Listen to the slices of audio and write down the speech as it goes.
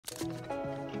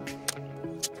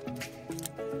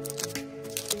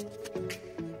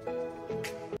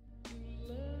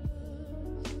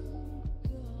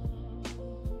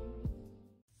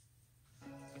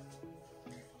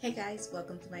Hey guys,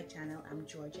 welcome to my channel. I'm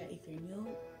Georgia. If you're new,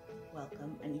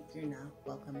 welcome, and if you're not,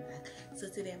 welcome back. So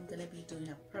today I'm gonna be doing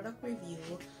a product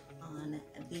review on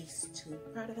these two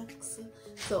products.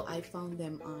 So I found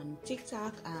them on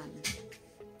TikTok, and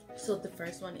so the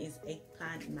first one is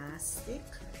eggplant mask stick.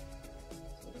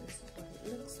 So this is what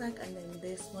it looks like, and then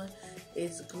this one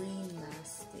is green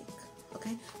mask stick.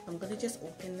 Okay, I'm gonna just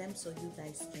open them so you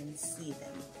guys can see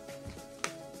them.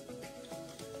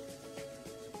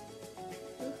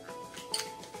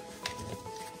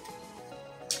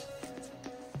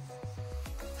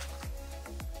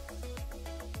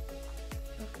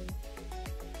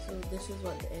 So this is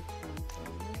what the eggplant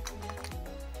one looks like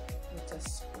with a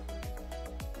spoon.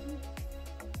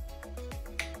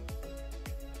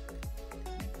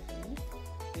 Okay.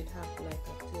 It have like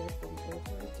a clear thing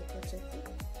over it to protect it.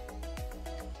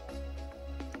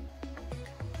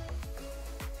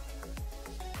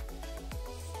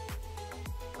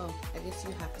 Oh, I guess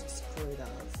you have to screw it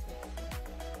off.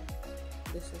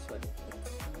 This is what it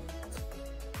looks like.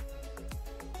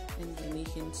 And then you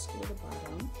can screw the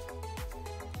bottom.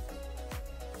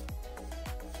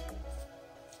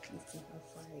 See how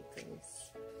far it goes.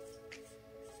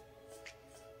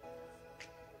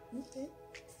 Okay.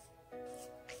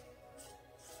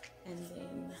 And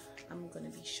then I'm gonna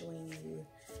be showing you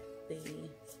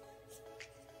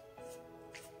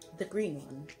the green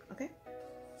one. Okay.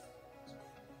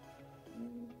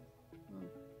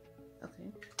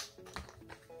 Okay.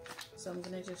 So I'm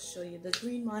gonna just show you the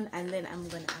green one, and then I'm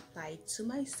gonna apply it to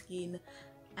my skin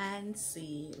and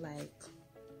see like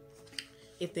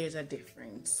if there's a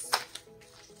difference,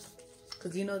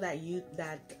 because you know that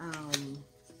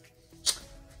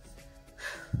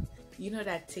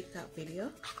that TikTok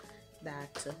video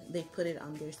that they put it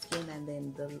on their skin and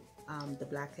then the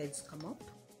blackheads come up.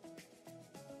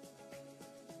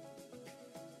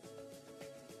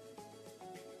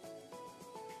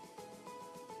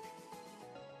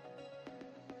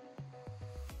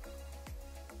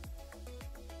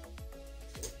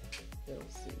 You'll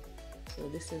see. So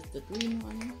this is the green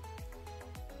one,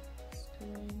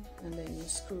 and then you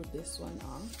screw this one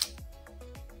off,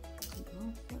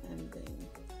 and then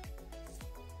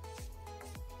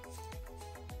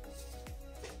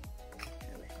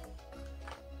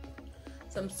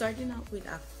so I'm starting out with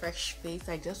a fresh face.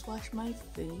 I just washed my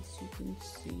face, you can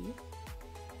see.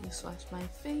 Just washed my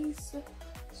face.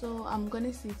 So I'm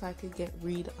gonna see if I could get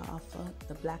rid of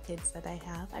the blackheads that I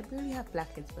have. I barely have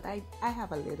blackheads, but I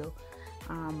have a little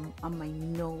on my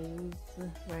nose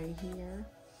right here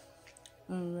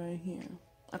and right here,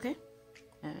 okay,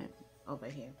 and over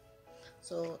here.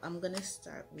 So I'm gonna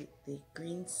start with the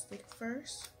green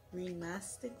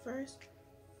mask stick first.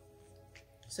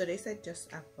 So they said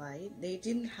just apply it. They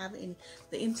didn't have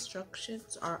the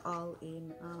instructions are all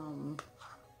in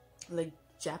like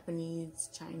Japanese,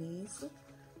 Chinese,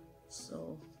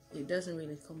 so it doesn't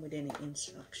really come with any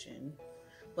instruction.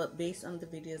 But based on the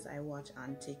videos I watch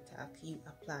on TikTok, you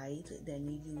apply it, then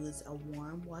you use a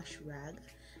warm wash rag,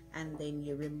 and then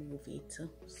you remove it.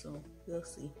 So we'll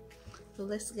see. So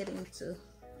let's get into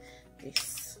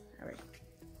this. All right.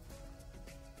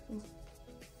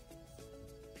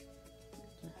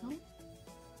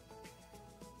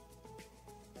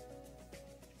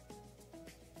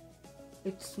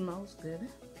 It smells good.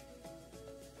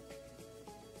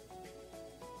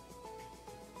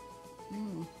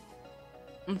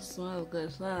 It smells good.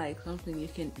 It smells like something you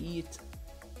can eat.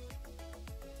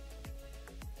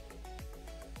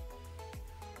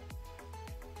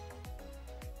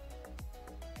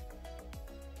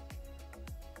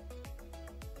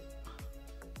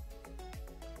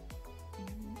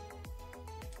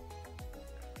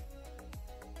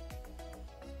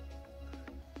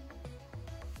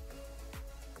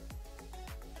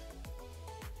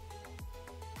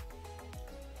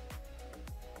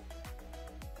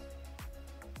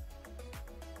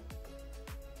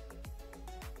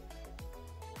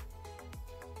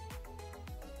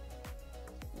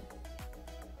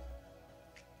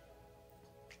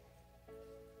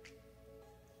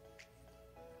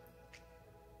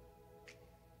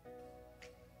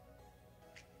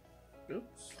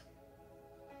 Oops.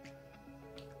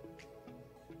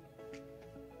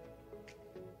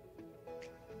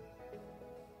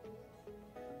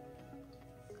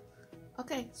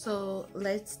 Okay, so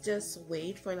let's just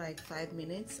wait for like 5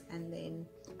 minutes, and then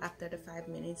after the 5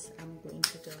 minutes I'm going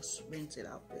to just rinse it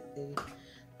out with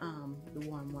the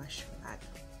warm wash rag.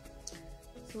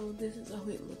 So this is how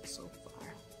it looks so far.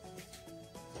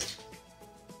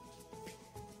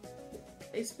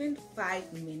 It's been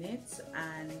 5 minutes,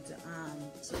 and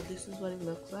so this is what it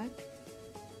looks like.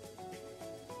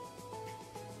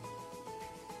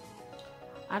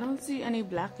 I don't see any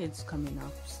blackheads coming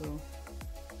up, so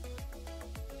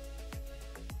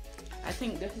I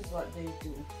think this is what they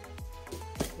do,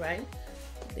 right?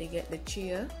 They get the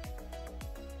chia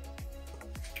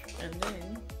and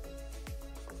then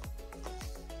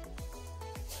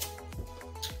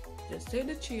just take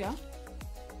the chia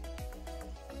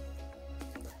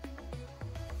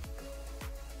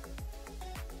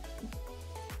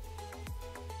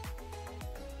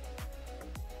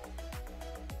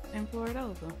and pour it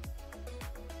over,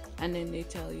 and then they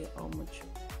tell you how much,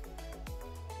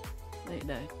 like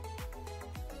that.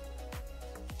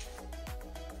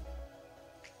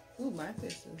 Ooh, my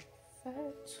face is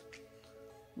fat.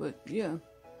 But yeah,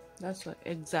 that's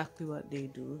exactly what they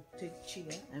do. Take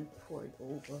chia and pour it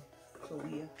over. So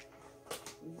we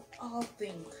all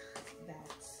think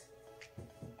that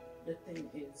the thing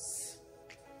is.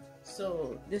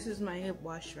 So this is my hip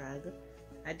wash rag.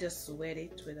 I just wet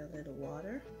it with a little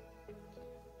water.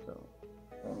 So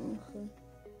okay.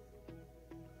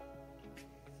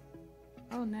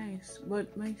 Oh nice,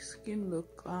 but my skin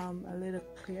look a little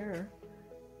clearer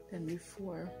than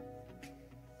before.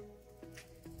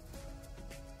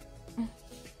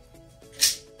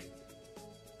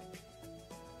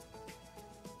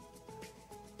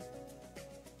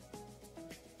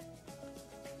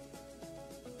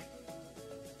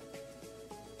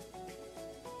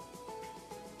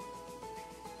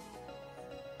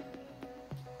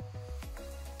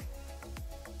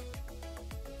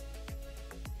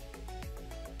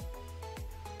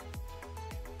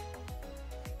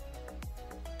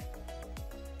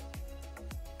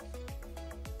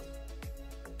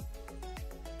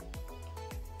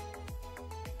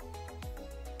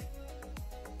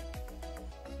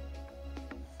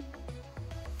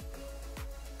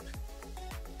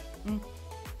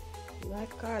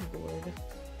 Like cardboard.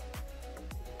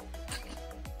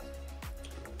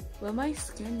 Well, my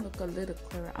skin look a little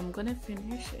clearer. I'm gonna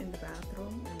finish in the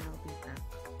bathroom and I'll be back.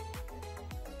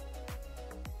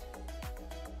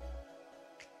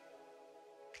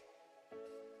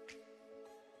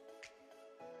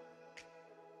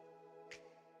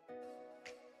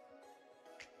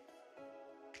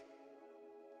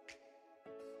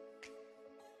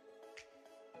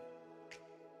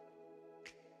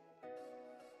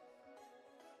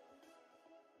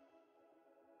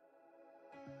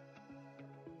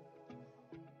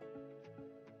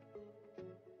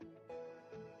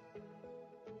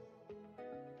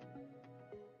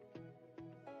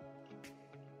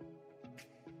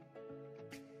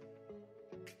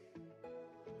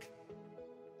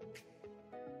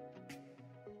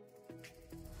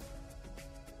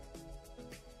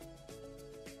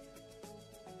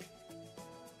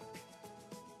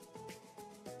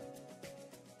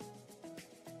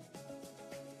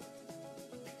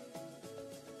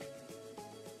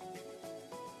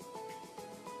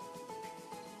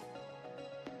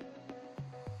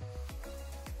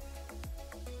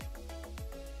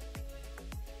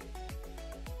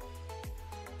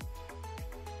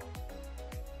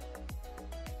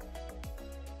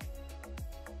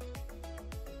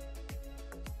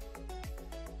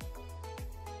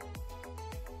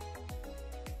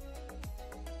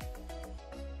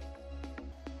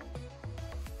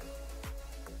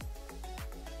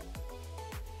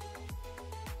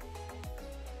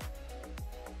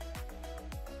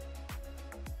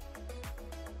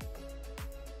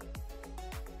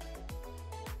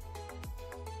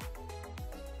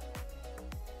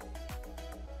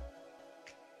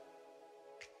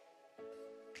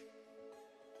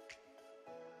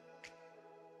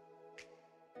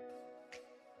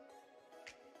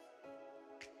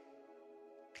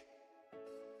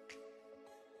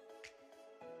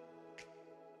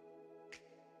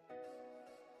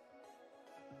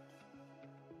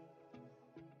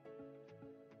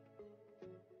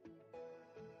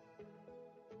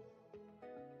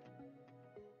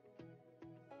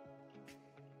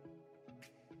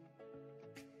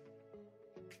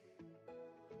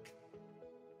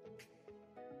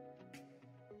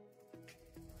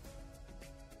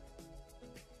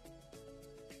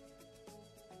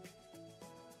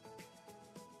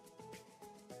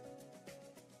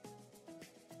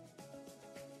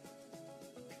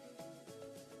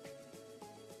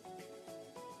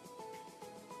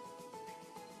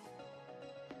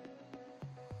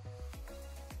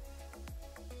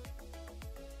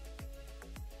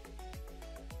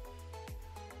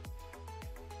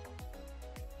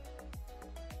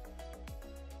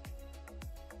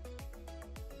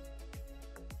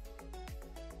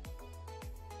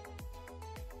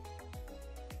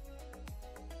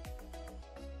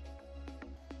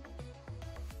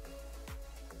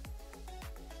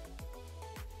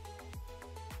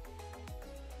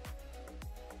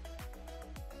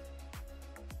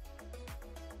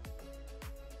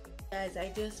 Guys,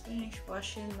 I just finished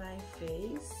washing my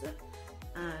face,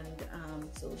 and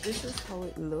so this is how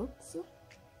it looks.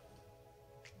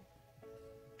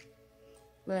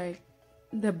 Like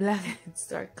the blackheads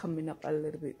start coming up a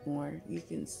little bit more. You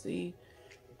can see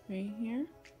right here.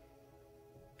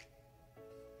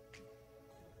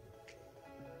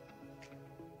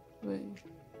 Wait,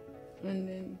 and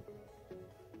then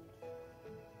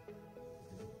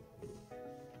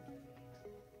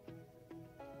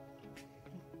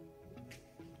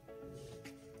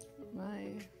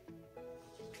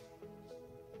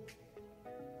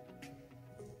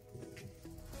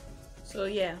so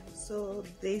yeah, so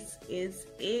this is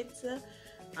it.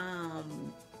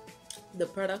 The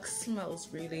product smells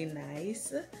really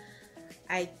nice.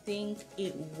 I think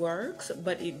it works,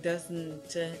 but it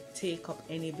doesn't take up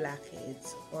any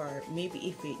blackheads, or maybe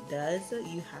if it does,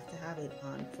 you have to have it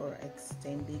on for an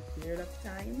extended period of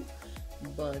time.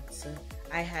 But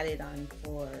I had it on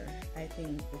for, I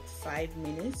think, 5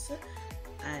 minutes,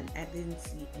 and I didn't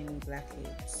see any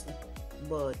blackheads.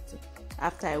 But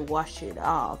after I wash it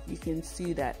off, you can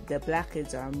see that the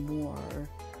blackheads are more.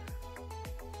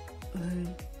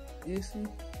 You see?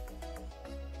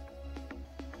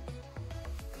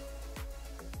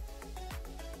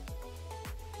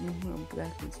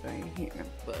 Blackheads right here,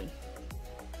 but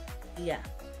yeah.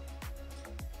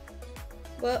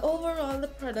 But overall, the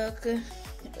product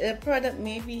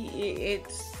maybe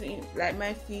it's like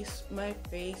my face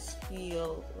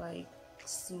feel like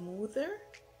smoother.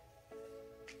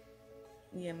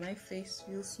 Yeah, my face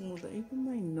feels smoother. Even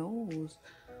my nose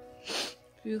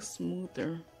feels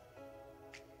smoother.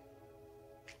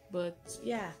 But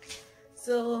yeah,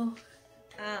 so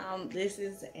this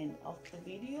is the end of the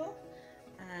video,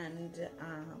 and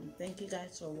thank you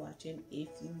guys for watching. If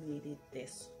you made it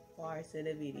this far to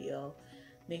the video,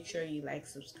 make sure you like,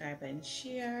 subscribe, and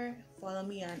share. Follow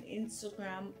me on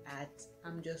Instagram at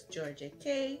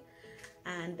IamjustGeorgiak,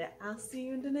 and I'll see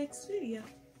you in the next video.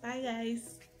 Bye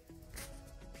guys.